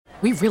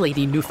We really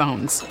need new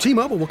phones.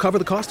 T-Mobile will cover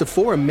the cost of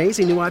 4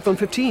 amazing new iPhone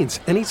 15s,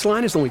 and each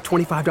line is only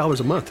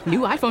 $25 a month. New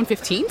iPhone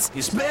 15s?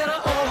 It's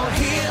better over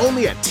here.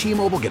 Only at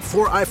T-Mobile, get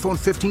 4 iPhone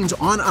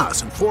 15s on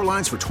us and 4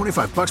 lines for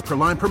 $25 per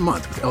line per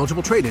month with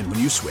eligible trade-in when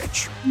you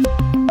switch.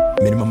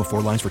 Minimum of 4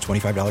 lines for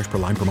 $25 per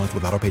line per month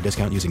with autopay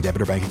discount using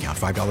debit or bank account.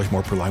 $5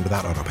 more per line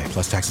without autopay,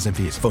 plus taxes and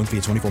fees. Phone fee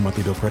at 24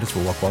 monthly bill credits for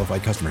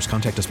well-qualified customers.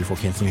 Contact us before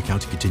canceling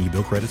account to continue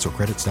bill credits or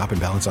credit stop and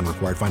balance on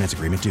required finance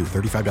agreement due.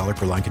 $35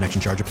 per line connection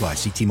charge applies.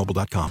 See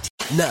T-Mobile.com.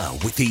 Now,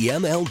 with the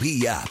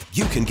MLB app,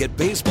 you can get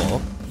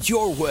baseball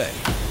your way.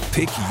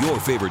 Pick your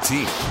favorite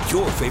team,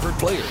 your favorite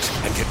players,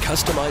 and get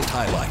customized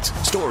highlights,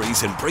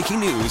 stories, and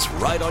breaking news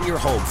right on your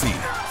home feed.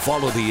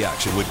 Follow the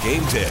action with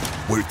Game Day,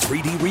 where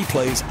 3D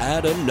replays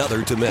add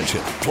another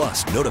dimension.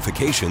 Plus,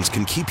 notifications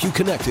can keep you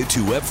connected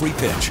to every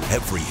pitch,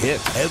 every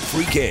hit,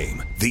 every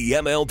game. The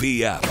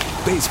MLB app.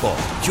 Baseball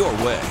your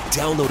way.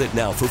 Download it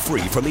now for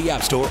free from the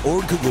App Store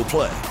or Google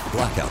Play.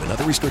 Blackout and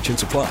other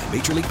restrictions apply.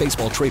 Major League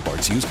Baseball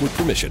trademarks used with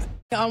permission.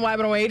 On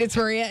Y108, it's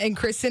Maria and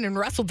Kristen, and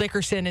Russell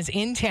Dickerson is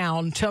in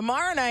town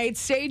tomorrow night.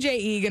 Stage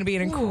AE, going to be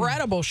an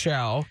incredible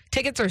show.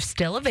 Tickets are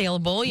still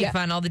available. You can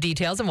find all the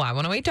details on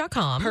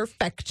Y108.com.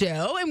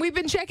 Perfecto. And we've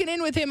been checking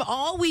in with him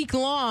all week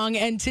long.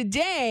 And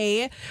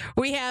today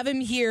we have him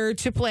here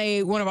to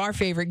play one of our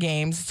favorite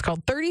games. It's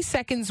called 30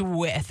 Seconds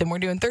With. And we're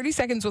doing 30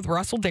 Seconds with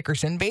Russell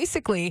Dickerson.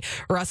 Basically,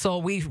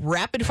 Russell, we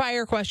rapid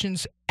fire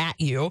questions at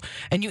you,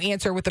 and you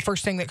answer with the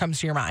first thing that comes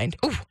to your mind.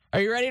 Ooh,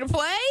 are you ready to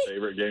play?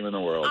 Favorite game in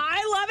the world.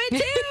 I love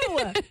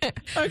it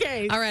too.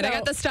 Okay. All right, I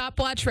got the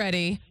stopwatch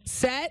ready.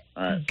 Set,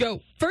 right.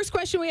 Go. First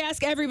question we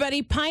ask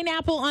everybody,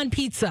 pineapple on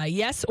pizza,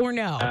 yes or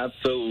no?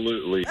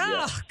 Absolutely.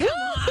 Oh, come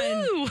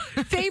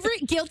on.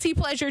 Favorite guilty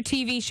pleasure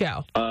TV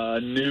show?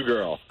 New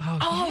Girl.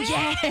 Oh,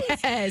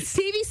 yes.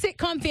 TV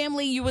sitcom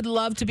family you would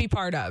love to be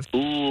part of?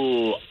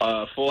 Ooh,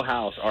 Full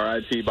House.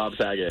 R.I.P. Bob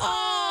Saget.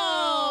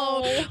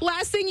 Oh.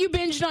 Last thing you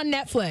binged on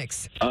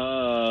Netflix?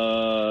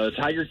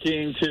 Tiger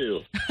King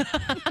 2.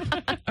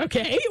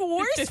 Okay.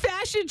 Worst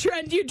fashion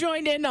trend you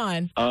joined in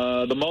on?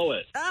 The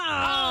mullet.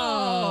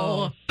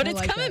 Oh. But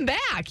it's coming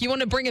back. You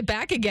want to bring it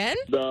back again?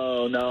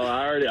 No,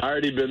 I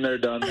already been there,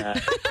 done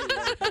that.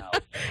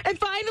 And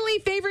finally,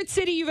 favorite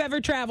city you've ever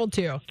traveled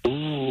to?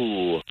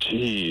 Ooh,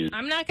 jeez.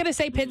 I'm not going to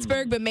say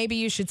Pittsburgh, but maybe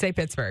you should say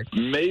Pittsburgh.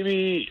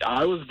 Maybe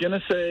I was going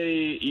to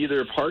say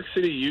either Park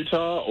City,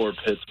 Utah, or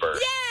Pittsburgh.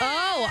 Yeah!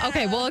 Oh,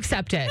 okay. We'll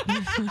accept it.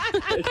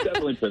 It's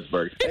definitely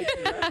Pittsburgh.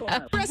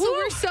 Russell,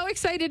 we're so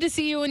excited to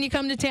see you when you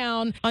come to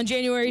town on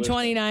January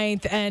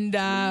 29th. And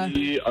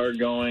we are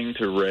going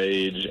to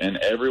rage, and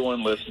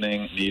everyone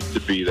listening needs to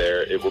be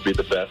there. It will be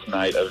the best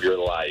night of your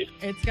life.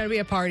 It's going to be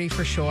a party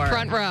for sure.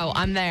 Front row.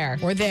 I'm there.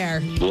 We're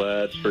there.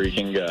 Let's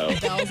freaking go.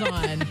 Bells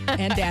on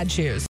and dad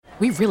shoes.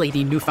 We really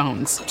need new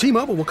phones.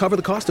 T-Mobile will cover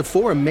the cost of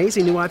 4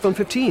 amazing new iPhone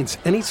 15s,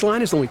 and each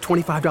line is only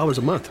 $25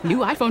 a month. New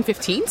iPhone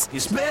 15s?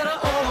 It's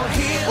better over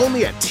here.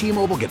 Only at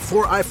T-Mobile, get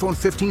 4 iPhone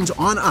 15s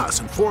on us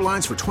and 4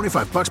 lines for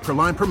 $25 per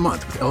line per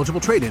month with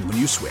eligible trade-in when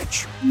you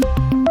switch.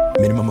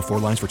 Minimum of 4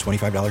 lines for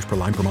 $25 per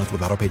line per month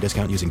with autopay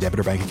discount using debit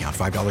or bank account.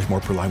 $5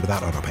 more per line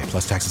without autopay,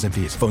 plus taxes and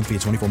fees. Phone fee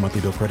at 24 monthly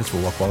bill credits for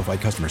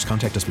well-qualified customers.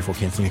 Contact us before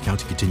canceling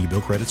account to continue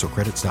bill credits or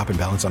credit stop and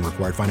balance on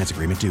required finance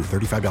agreement due.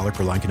 $35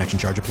 per line connection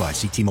charge applies.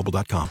 See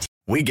T-Mobile.com.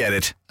 We get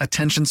it.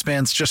 Attention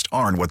spans just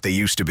aren't what they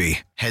used to be.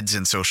 Heads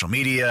in social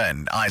media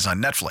and eyes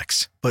on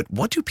Netflix. But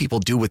what do people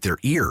do with their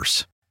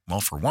ears? Well,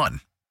 for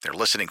one, they're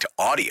listening to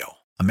audio.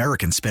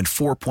 Americans spend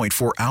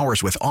 4.4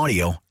 hours with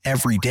audio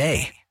every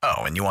day.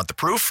 Oh, and you want the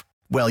proof?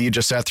 Well, you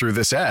just sat through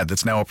this ad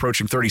that's now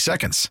approaching 30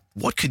 seconds.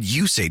 What could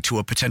you say to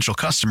a potential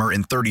customer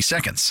in 30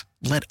 seconds?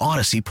 Let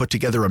Odyssey put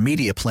together a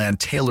media plan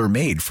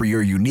tailor-made for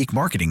your unique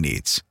marketing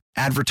needs.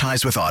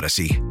 Advertise with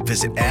Odyssey.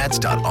 Visit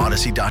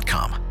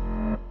ads.odyssey.com.